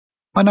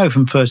I know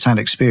from first-hand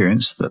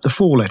experience that the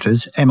four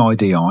letters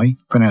MIDI,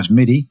 pronounced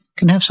MIDI,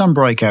 can have some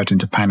breakout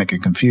into panic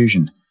and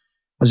confusion.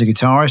 As a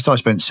guitarist, I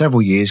spent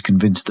several years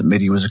convinced that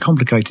MIDI was a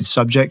complicated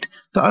subject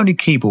that only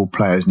keyboard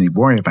players need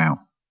worry about.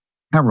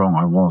 How wrong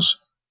I was.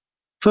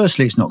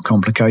 Firstly, it's not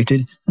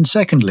complicated, and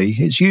secondly,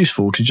 it's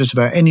useful to just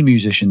about any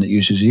musician that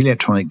uses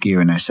electronic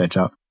gear in their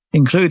setup,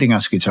 including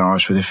us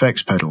guitarists with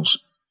effects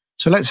pedals.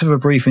 So let's have a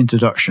brief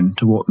introduction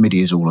to what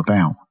MIDI is all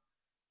about.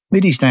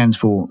 MIDI stands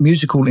for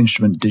Musical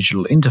Instrument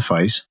Digital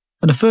Interface,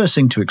 and the first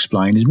thing to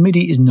explain is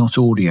MIDI is not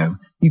audio.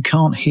 You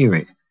can't hear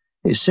it.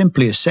 It's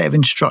simply a set of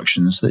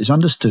instructions that is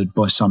understood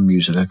by some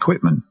musical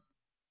equipment.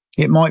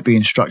 It might be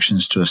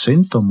instructions to a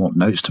synth on what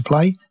notes to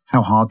play,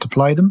 how hard to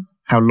play them,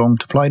 how long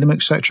to play them,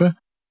 etc.,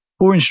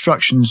 or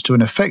instructions to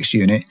an effects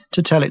unit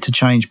to tell it to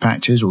change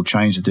patches or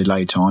change the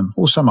delay time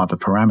or some other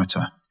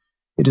parameter.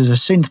 It is a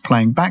synth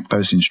playing back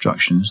those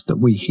instructions that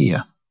we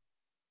hear.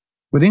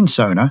 Within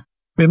Sonar,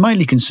 we are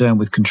mainly concerned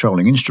with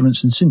controlling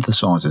instruments and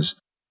synthesizers,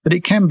 but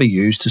it can be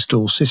used to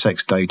store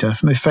sysx data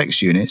from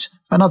effects units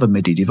and other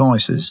MIDI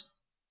devices.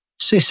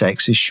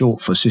 Sysx is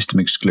short for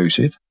System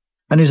Exclusive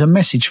and is a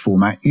message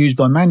format used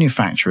by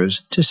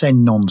manufacturers to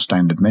send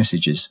non-standard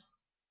messages.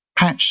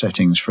 Patch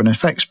settings for an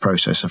effects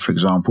processor, for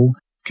example,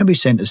 can be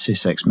sent as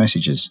sysx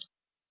messages.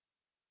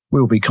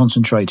 We'll be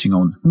concentrating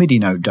on MIDI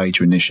note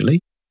data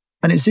initially,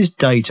 and it's this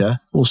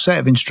data or set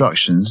of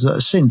instructions that a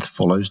synth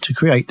follows to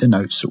create the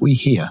notes that we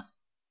hear.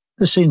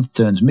 The synth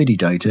turns MIDI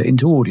data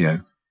into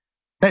audio.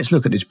 Let's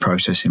look at this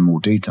process in more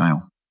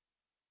detail.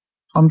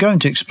 I'm going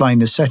to explain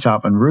the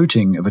setup and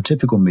routing of a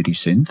typical MIDI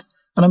synth,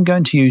 and I'm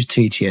going to use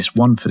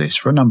TTS1 for this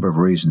for a number of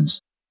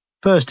reasons.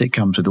 First, it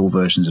comes with all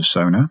versions of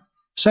Sonar.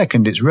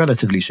 Second, it's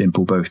relatively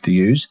simple both to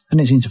use, and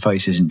its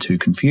interface isn't too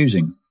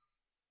confusing.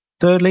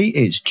 Thirdly,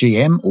 it's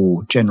GM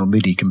or General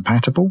MIDI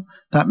compatible.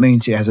 That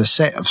means it has a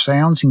set of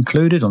sounds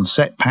included on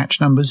set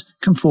patch numbers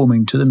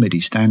conforming to the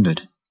MIDI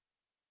standard.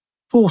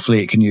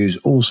 Fourthly, it can use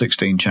all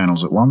 16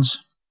 channels at once.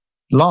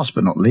 Last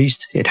but not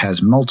least, it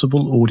has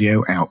multiple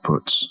audio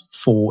outputs,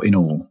 4 in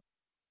all.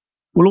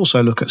 We'll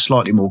also look at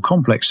slightly more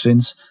complex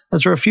synths,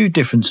 as there are a few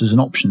differences and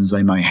options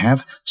they may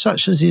have,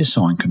 such as the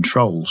assigned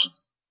controls.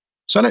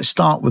 So let's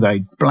start with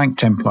a blank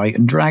template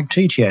and drag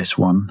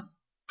TTS1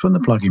 from the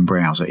plugin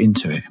browser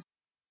into it.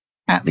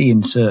 At the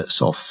Insert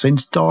Soft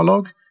Synth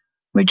dialog,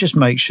 we just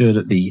make sure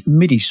that the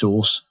MIDI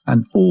source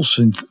and all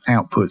synth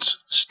outputs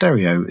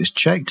stereo is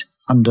checked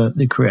under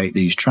the Create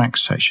These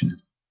Tracks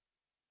section.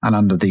 And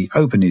under the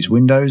Open These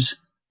Windows,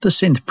 the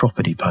synth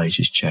property page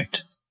is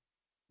checked.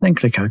 Then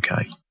click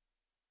OK.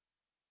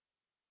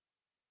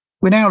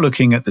 We're now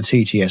looking at the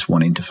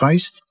TTS1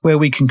 interface, where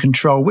we can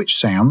control which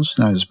sounds,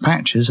 known as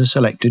patches, are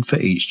selected for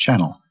each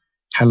channel,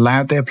 how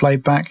loud they are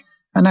played back,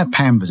 and their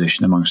pan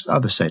position amongst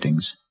other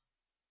settings.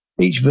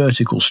 Each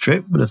vertical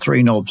strip with the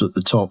 3 knobs at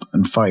the top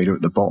and fader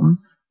at the bottom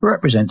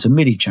represents a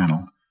MIDI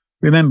channel.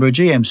 Remember, a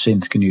GM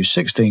synth can use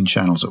 16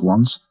 channels at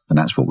once, and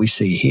that's what we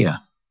see here.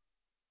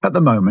 At the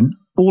moment,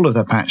 all of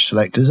their patch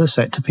selectors are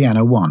set to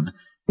piano 1,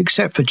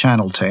 except for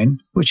channel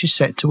 10, which is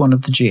set to one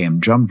of the GM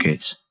drum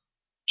kits.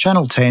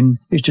 Channel 10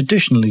 is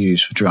traditionally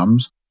used for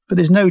drums, but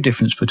there's no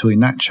difference between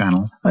that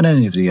channel and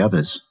any of the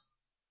others.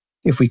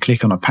 If we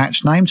click on a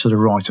patch name to the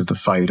right of the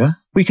fader,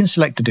 we can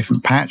select a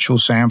different patch or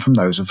sound from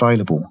those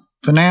available.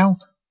 For now,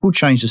 we'll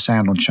change the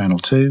sound on channel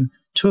 2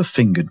 to a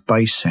fingered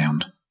bass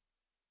sound.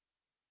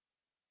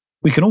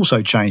 We can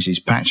also change these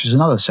patches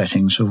and other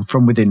settings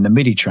from within the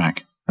MIDI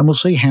track, and we'll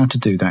see how to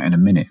do that in a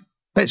minute.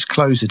 Let's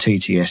close the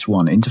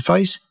TTS1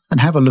 interface and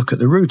have a look at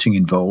the routing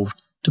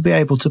involved to be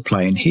able to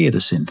play and hear the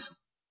synth.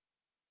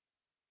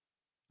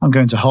 I'm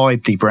going to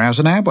hide the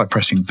browser now by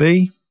pressing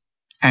B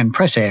and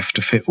press F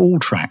to fit all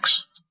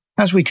tracks.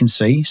 As we can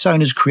see,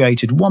 Sonar's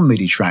created one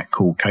MIDI track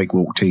called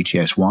Cakewalk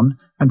TTS1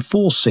 and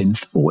 4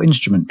 synth or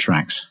instrument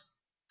tracks.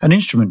 An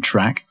instrument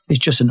track is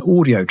just an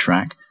audio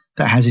track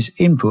that has its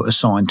input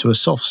assigned to a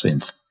soft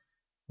synth.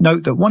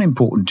 Note that one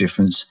important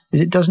difference is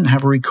it doesn't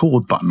have a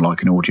record button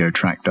like an audio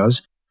track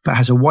does, but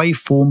has a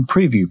waveform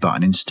preview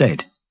button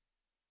instead.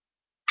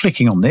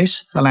 Clicking on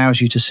this allows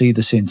you to see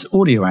the synth's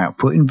audio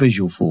output in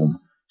visual form,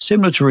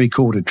 similar to a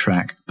recorded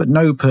track, but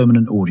no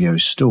permanent audio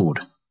is stored.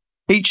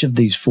 Each of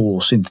these 4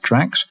 synth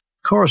tracks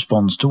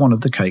corresponds to one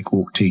of the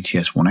Cakewalk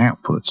TTS1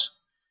 outputs.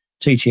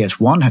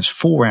 TTS1 has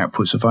 4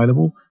 outputs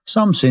available,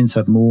 some synths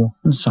have more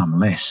and some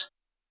less.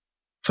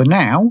 For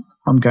now,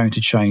 I'm going to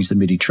change the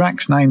MIDI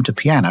track's name to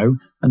piano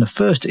and the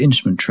first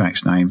instrument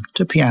track's name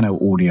to piano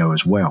audio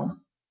as well.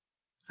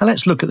 Now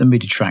let's look at the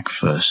MIDI track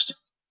first.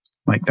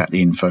 Make that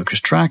the in-focus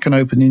track and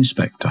open the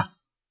inspector.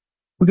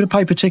 We're going to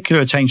pay particular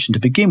attention to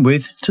begin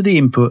with to the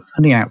input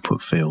and the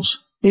output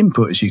fields.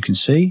 Input, as you can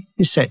see,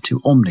 is set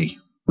to Omni,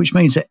 which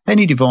means that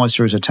any device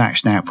that is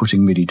attached and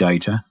outputting MIDI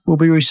data will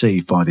be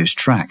received by this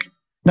track.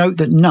 Note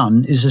that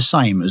none is the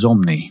same as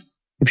Omni.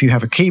 If you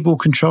have a keyboard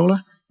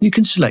controller, you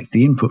can select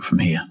the input from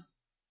here.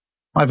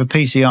 I have a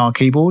PCR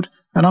keyboard,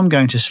 and I'm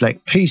going to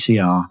select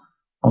PCR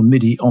on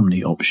MIDI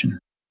Omni option.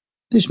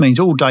 This means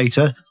all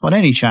data on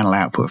any channel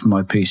output from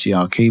my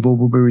PCR keyboard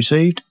will be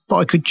received, but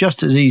I could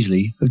just as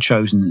easily have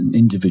chosen an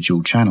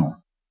individual channel.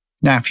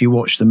 Now if you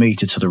watch the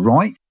meter to the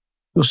right,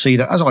 you'll see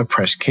that as I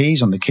press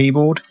keys on the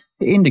keyboard,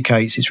 it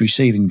indicates it's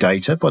receiving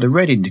data by the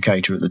red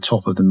indicator at the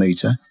top of the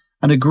meter,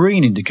 and a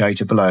green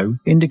indicator below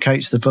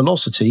indicates the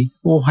velocity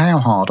or how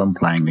hard I'm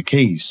playing the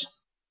keys.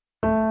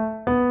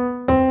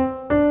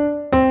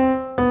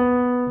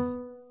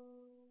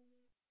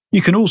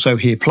 You can also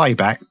hear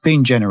playback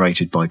being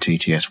generated by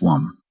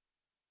TTS1.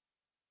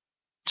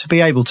 To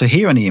be able to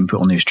hear any input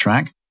on this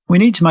track, we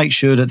need to make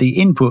sure that the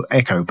input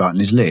echo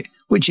button is lit,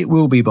 which it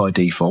will be by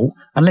default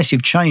unless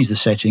you've changed the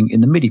setting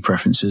in the MIDI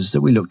preferences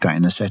that we looked at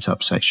in the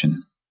setup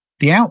section.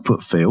 The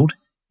output field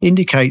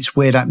indicates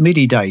where that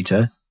MIDI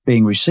data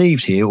being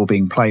received here or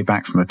being played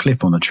back from a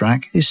clip on the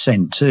track is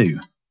sent to.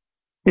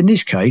 In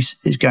this case,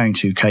 it's going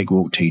to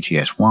Cakewalk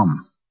TTS1.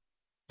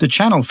 The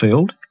channel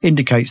field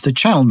indicates the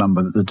channel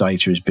number that the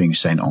data is being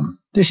sent on.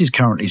 This is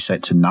currently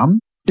set to none.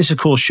 This of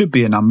course should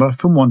be a number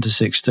from 1 to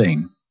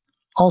 16.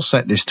 I'll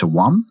set this to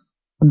 1,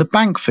 and the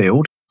bank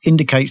field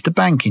indicates the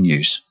bank in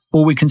use,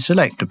 or we can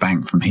select a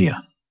bank from here.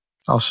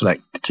 I'll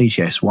select the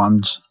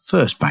TTS1's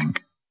first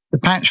bank. The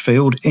patch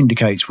field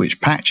indicates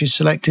which patch is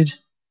selected,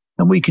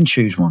 and we can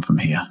choose one from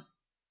here.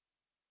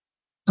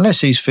 Unless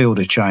these fields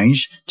are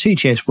changed,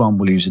 TTS1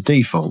 will use the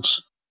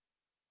defaults.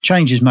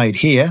 Changes made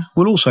here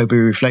will also be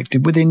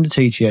reflected within the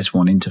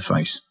TTS1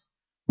 interface.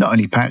 Not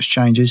only patch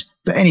changes,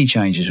 but any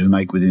changes we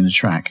make within the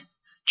track.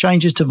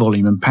 Changes to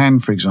volume and pan,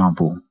 for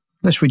example.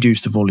 Let's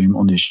reduce the volume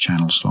on this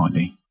channel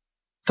slightly.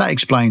 That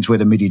explains where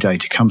the MIDI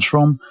data comes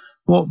from,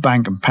 what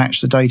bank and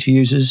patch the data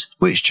uses,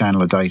 which channel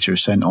the data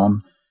is sent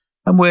on,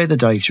 and where the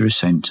data is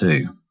sent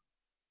to.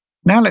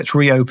 Now let's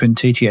reopen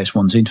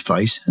TTS1's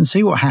interface and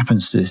see what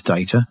happens to this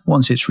data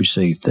once it's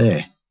received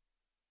there.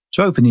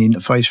 To open the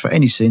interface for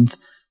any synth,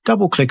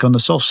 double-click on the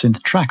soft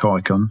synth track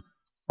icon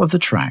of the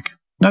track.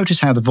 Notice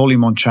how the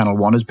volume on channel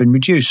 1 has been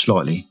reduced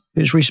slightly.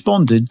 It's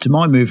responded to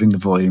my moving the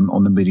volume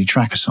on the MIDI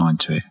track assigned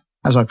to it.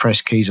 As I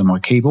press keys on my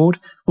keyboard,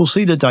 we'll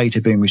see the data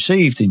being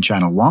received in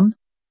channel 1,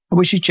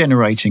 which is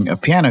generating a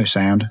piano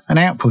sound and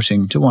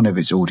outputting to one of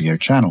its audio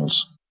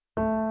channels.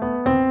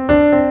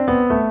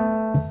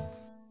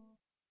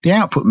 The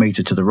output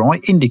meter to the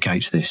right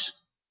indicates this.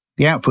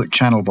 The output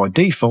channel by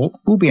default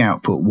will be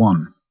output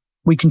 1.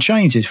 We can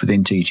change this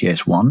within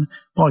TTS1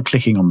 by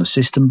clicking on the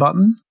System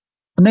button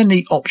and then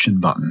the Option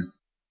button.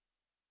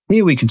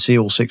 Here we can see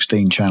all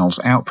 16 channels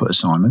output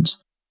assignments,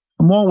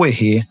 and while we're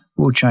here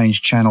we'll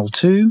change channel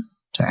 2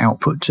 to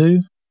output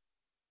 2,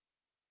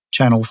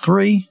 channel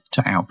 3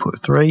 to output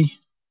 3,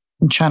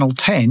 and channel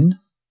 10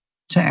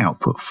 to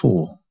output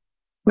 4.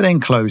 We then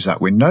close that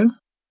window,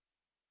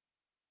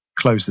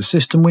 close the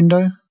System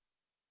window,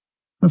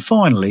 and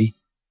finally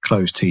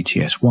close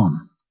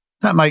TTS1.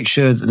 That makes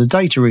sure that the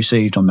data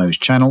received on those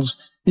channels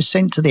is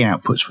sent to the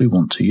outputs we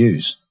want to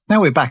use.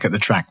 Now we're back at the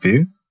track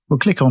view, we'll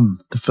click on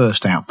the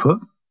first output,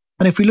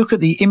 and if we look at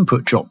the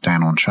input drop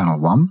down on channel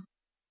 1,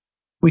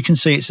 we can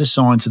see it's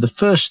assigned to the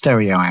first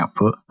stereo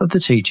output of the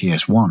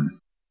TTS1.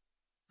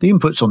 The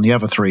inputs on the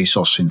other 3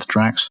 soft synth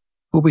tracks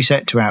will be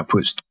set to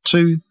outputs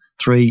 2,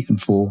 3 and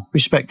 4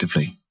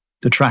 respectively.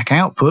 The track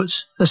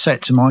outputs are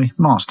set to my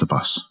master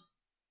bus.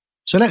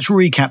 So let's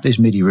recap this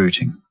MIDI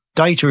routing.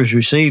 Data is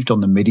received on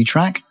the MIDI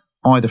track,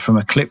 either from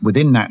a clip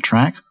within that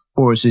track,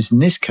 or as is in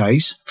this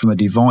case, from a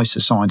device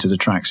assigned to the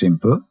track's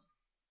input.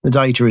 The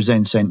data is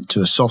then sent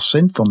to a soft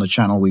synth on the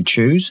channel we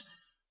choose,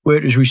 where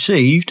it is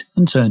received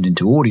and turned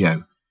into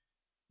audio.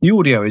 The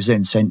audio is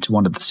then sent to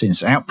one of the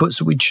synth's outputs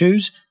that we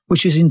choose,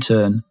 which is in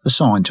turn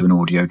assigned to an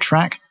audio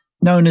track,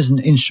 known as an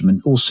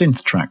instrument or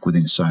synth track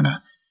within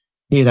Sonar.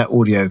 Here that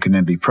audio can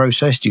then be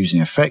processed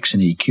using effects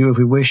and EQ if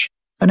we wish,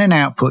 and then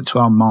output to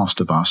our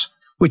master bus,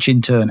 which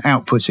in turn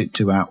outputs it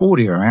to our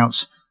audio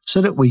outs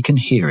so that we can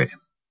hear it.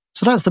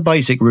 So that's the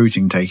basic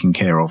routing taken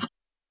care of.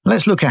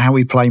 Let's look at how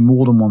we play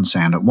more than one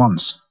sound at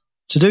once.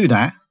 To do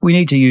that, we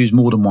need to use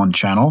more than one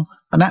channel,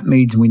 and that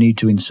means we need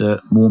to insert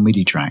more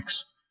MIDI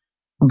tracks.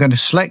 I'm going to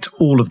select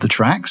all of the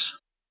tracks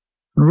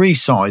and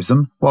resize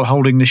them while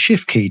holding the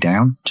Shift key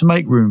down to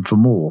make room for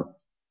more.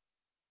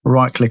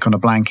 Right-click on a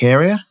blank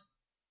area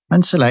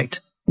and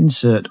select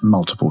Insert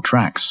Multiple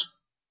Tracks.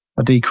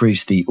 I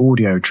decrease the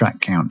audio track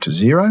count to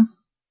 0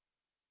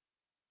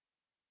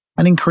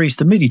 and increase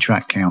the MIDI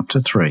track count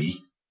to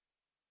 3.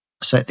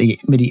 Set the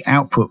MIDI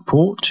output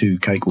port to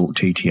Cakewalk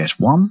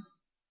TTS1.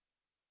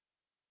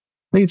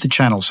 Leave the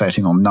channel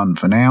setting on None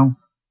for now,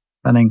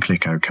 and then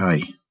click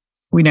OK.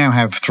 We now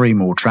have 3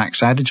 more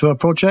tracks added to our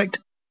project,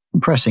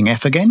 and pressing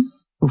F again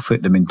will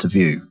fit them into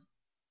view.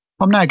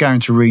 I'm now going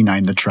to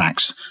rename the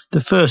tracks.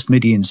 The first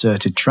MIDI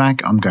inserted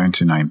track I'm going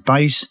to name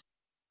Bass,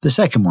 the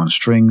second one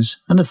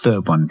Strings, and the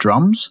third one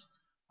Drums,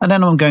 and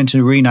then I'm going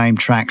to rename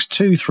tracks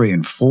 2, 3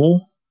 and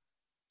 4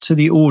 to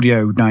the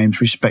audio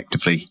names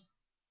respectively.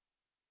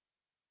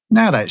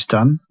 Now that's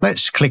done,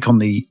 let's click on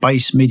the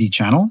Bass MIDI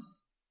channel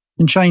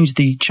and change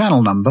the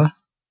channel number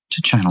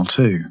to channel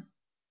 2.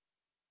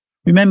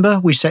 Remember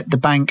we set the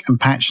bank and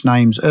patch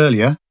names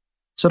earlier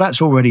So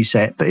that's already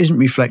set but isn't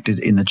reflected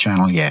in the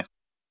channel yet.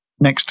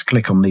 Next,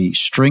 click on the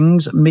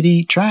Strings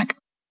MIDI track,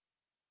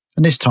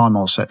 and this time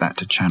I'll set that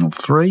to channel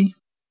 3,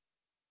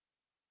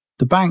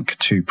 the bank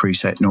to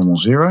preset normal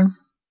 0,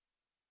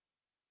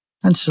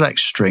 and select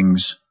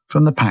Strings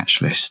from the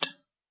patch list.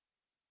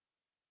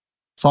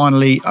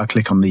 Finally, I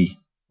click on the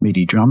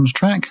MIDI drums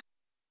track,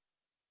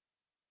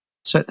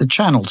 set the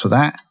channel to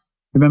that.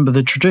 Remember,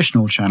 the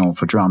traditional channel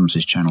for drums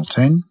is channel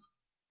 10,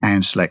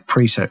 and select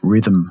preset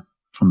rhythm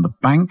from the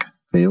bank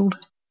field.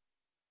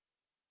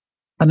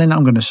 And then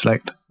I'm going to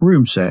select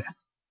room set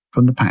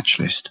from the patch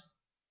list.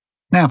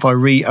 Now if I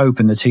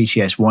reopen the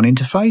TTS1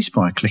 interface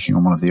by clicking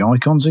on one of the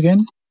icons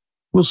again,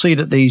 we'll see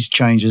that these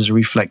changes are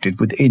reflected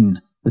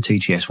within the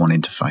TTS1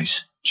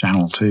 interface.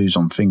 Channel 2 is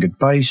on fingered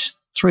bass,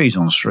 3 is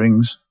on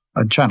strings,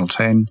 and channel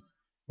 10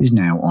 is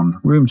now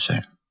on room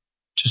set.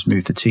 Just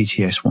move the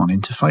TTS1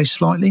 interface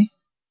slightly.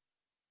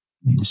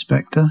 The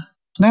inspector.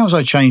 Now as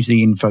I change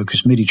the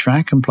in-focus MIDI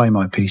track and play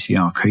my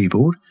PCR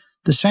keyboard,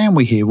 the sound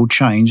we hear will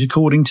change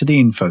according to the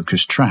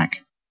in-focus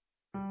track.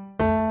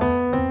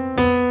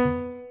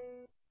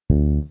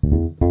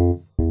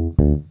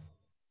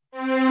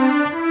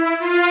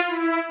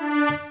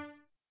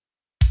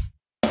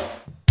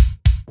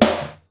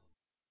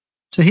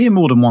 To hear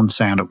more than one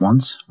sound at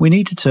once, we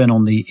need to turn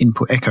on the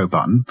input echo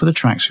button for the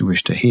tracks we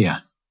wish to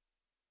hear.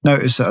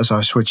 Notice that as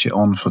I switch it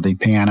on for the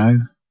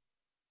piano,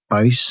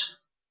 bass,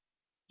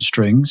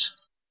 strings,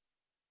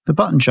 the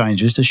button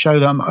changes to show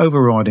that I'm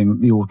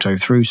overriding the auto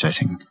through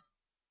setting.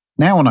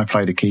 Now when I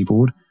play the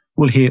keyboard,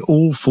 we'll hear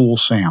all 4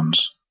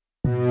 sounds.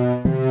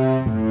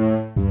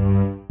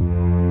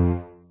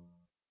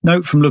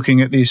 Note from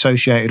looking at the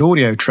associated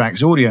audio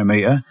track's audio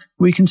meter,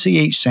 we can see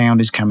each sound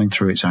is coming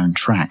through its own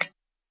track.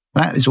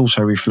 That is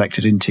also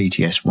reflected in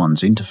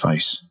TTS1's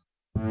interface.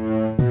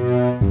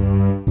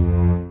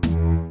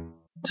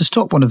 To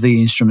stop one of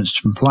the instruments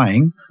from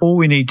playing, all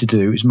we need to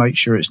do is make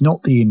sure it's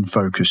not the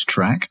in-focus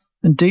track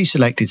and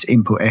deselect its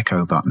input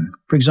echo button.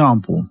 For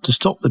example, to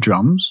stop the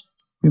drums,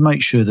 we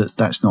make sure that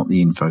that's not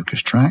the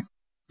in-focus track,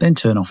 then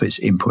turn off its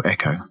input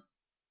echo.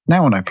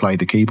 Now when I play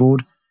the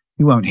keyboard,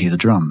 you won't hear the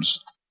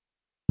drums.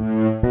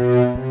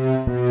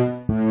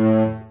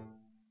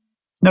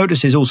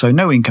 Notice there's also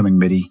no incoming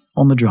MIDI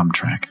on the drum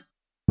track.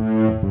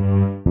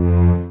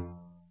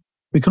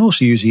 We can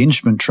also use the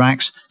instrument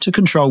tracks to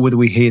control whether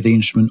we hear the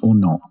instrument or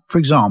not. For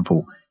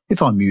example,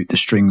 if I mute the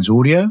strings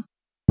audio,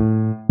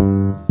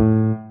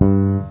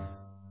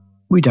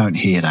 we don't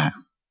hear that.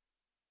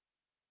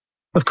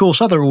 Of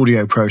course, other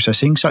audio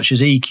processing such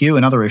as EQ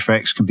and other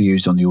effects can be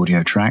used on the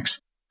audio tracks,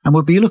 and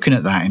we'll be looking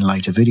at that in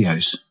later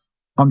videos.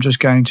 I'm just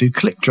going to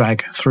click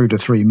drag through the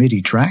 3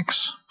 MIDI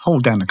tracks,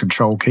 hold down the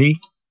control key,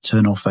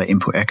 turn off their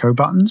input echo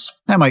buttons.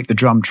 Now make the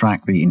drum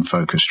track the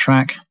in-focus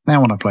track.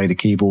 Now when I play the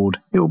keyboard,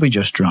 it will be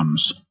just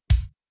drums.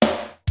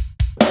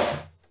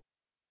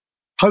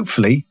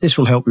 Hopefully, this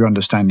will help your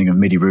understanding of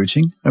MIDI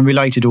routing and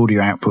related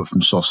audio output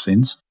from soft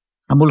synths,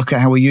 and we'll look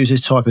at how we use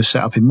this type of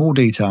setup in more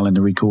detail in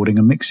the recording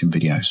and mixing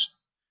videos.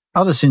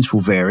 Other synths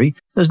will vary,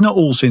 as not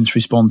all synths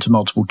respond to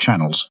multiple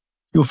channels.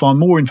 You'll find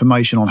more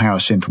information on how a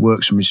synth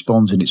works and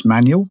responds in its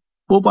manual,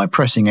 or by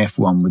pressing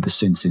F1 with the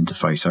synth's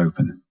interface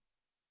open.